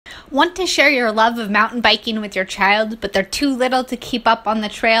Want to share your love of mountain biking with your child, but they're too little to keep up on the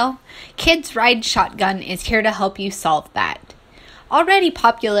trail? Kids Ride Shotgun is here to help you solve that. Already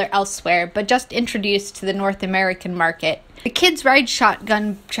popular elsewhere, but just introduced to the North American market, the Kids Ride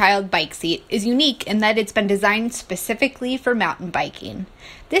Shotgun child bike seat is unique in that it's been designed specifically for mountain biking.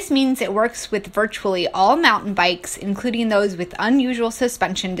 This means it works with virtually all mountain bikes, including those with unusual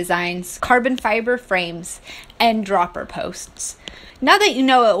suspension designs, carbon fiber frames, and dropper posts. Now that you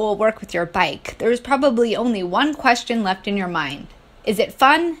know it will work with your bike, there is probably only one question left in your mind. Is it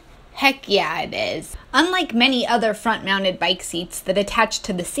fun? Heck yeah, it is. Unlike many other front-mounted bike seats that attach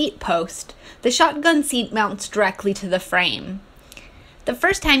to the seat post, the shotgun seat mounts directly to the frame. The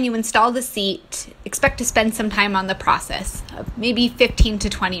first time you install the seat, expect to spend some time on the process, maybe 15 to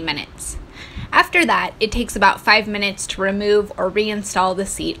 20 minutes. After that, it takes about 5 minutes to remove or reinstall the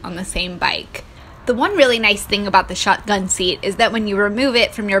seat on the same bike. The one really nice thing about the shotgun seat is that when you remove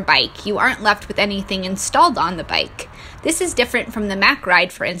it from your bike, you aren't left with anything installed on the bike. This is different from the Mac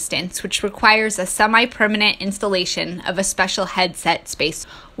Ride, for instance, which requires a semi-permanent installation of a special headset space.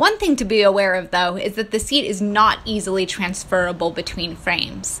 One thing to be aware of, though, is that the seat is not easily transferable between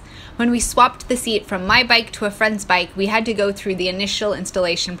frames. When we swapped the seat from my bike to a friend's bike, we had to go through the initial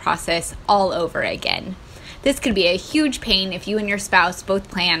installation process all over again. This could be a huge pain if you and your spouse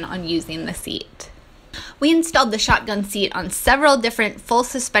both plan on using the seat. We installed the shotgun seat on several different full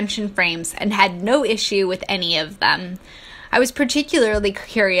suspension frames and had no issue with any of them. I was particularly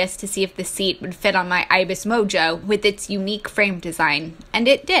curious to see if the seat would fit on my Ibis Mojo with its unique frame design, and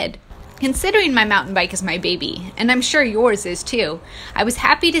it did. Considering my mountain bike is my baby, and I'm sure yours is too, I was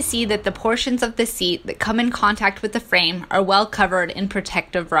happy to see that the portions of the seat that come in contact with the frame are well covered in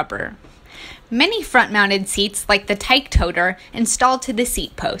protective rubber. Many front-mounted seats, like the Tyke Toter, install to the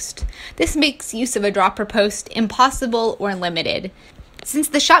seat post. This makes use of a dropper post impossible or limited. Since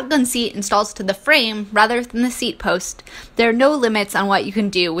the shotgun seat installs to the frame rather than the seat post, there are no limits on what you can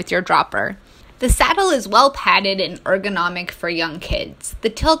do with your dropper. The saddle is well padded and ergonomic for young kids. The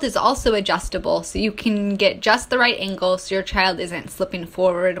tilt is also adjustable, so you can get just the right angle so your child isn't slipping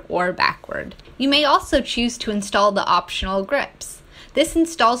forward or backward. You may also choose to install the optional grips. This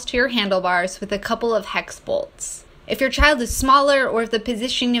installs to your handlebars with a couple of hex bolts. If your child is smaller or if the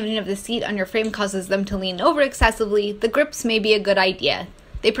positioning of the seat on your frame causes them to lean over excessively, the grips may be a good idea.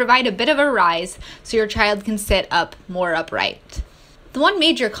 They provide a bit of a rise so your child can sit up more upright. The one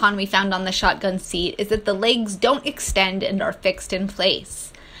major con we found on the shotgun seat is that the legs don't extend and are fixed in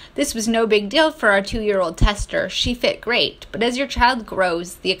place. This was no big deal for our 2-year-old tester. She fit great, but as your child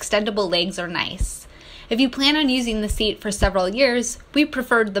grows, the extendable legs are nice. If you plan on using the seat for several years, we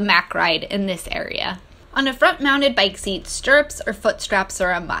preferred the Mac Ride in this area. On a front-mounted bike seat, stirrups or foot straps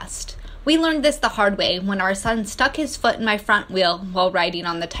are a must. We learned this the hard way when our son stuck his foot in my front wheel while riding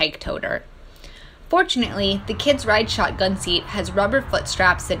on the Tyke Toter. Fortunately, the Kids Ride Shotgun seat has rubber foot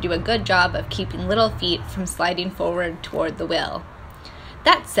straps that do a good job of keeping little feet from sliding forward toward the wheel.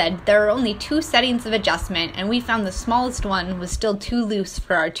 That said, there are only 2 settings of adjustment, and we found the smallest one was still too loose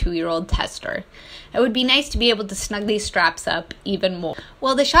for our 2-year-old tester. It would be nice to be able to snug these straps up even more.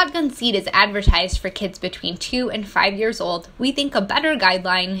 While the shotgun seat is advertised for kids between 2 and 5 years old, we think a better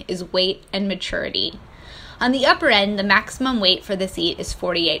guideline is weight and maturity. On the upper end, the maximum weight for the seat is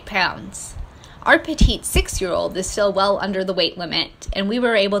 48 pounds. Our petite 6-year-old is still well under the weight limit, and we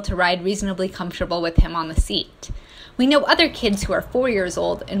were able to ride reasonably comfortable with him on the seat. We know other kids who are 4 years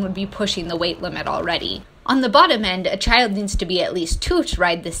old and would be pushing the weight limit already. On the bottom end, a child needs to be at least 2 to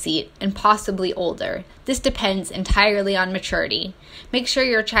ride the seat, and possibly older. This depends entirely on maturity. Make sure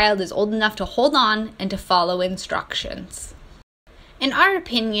your child is old enough to hold on and to follow instructions. In our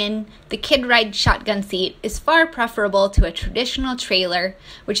opinion, the Kid Ride Shotgun seat is far preferable to a traditional trailer,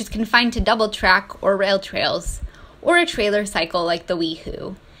 which is confined to double track or rail trails, or a trailer cycle like the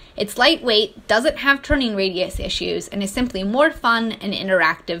Weehoo. It's lightweight, doesn't have turning radius issues, and is simply more fun and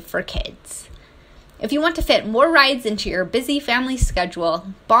interactive for kids. If you want to fit more rides into your busy family schedule,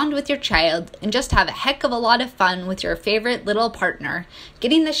 bond with your child, and just have a heck of a lot of fun with your favorite little partner,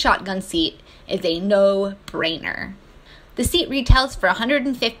 getting the shotgun seat is a no-brainer. The seat retails for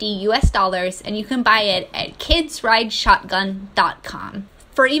 $150 and you can buy it at kidsrideshotgun.com.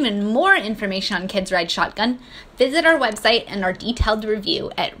 For even more information on Kids Ride Shotgun, visit our website and our detailed review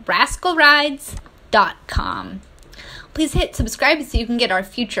at rascalrides.com. Please hit subscribe so you can get our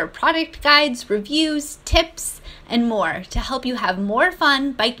future product guides, reviews, tips, and more to help you have more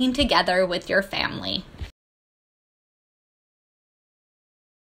fun biking together with your family.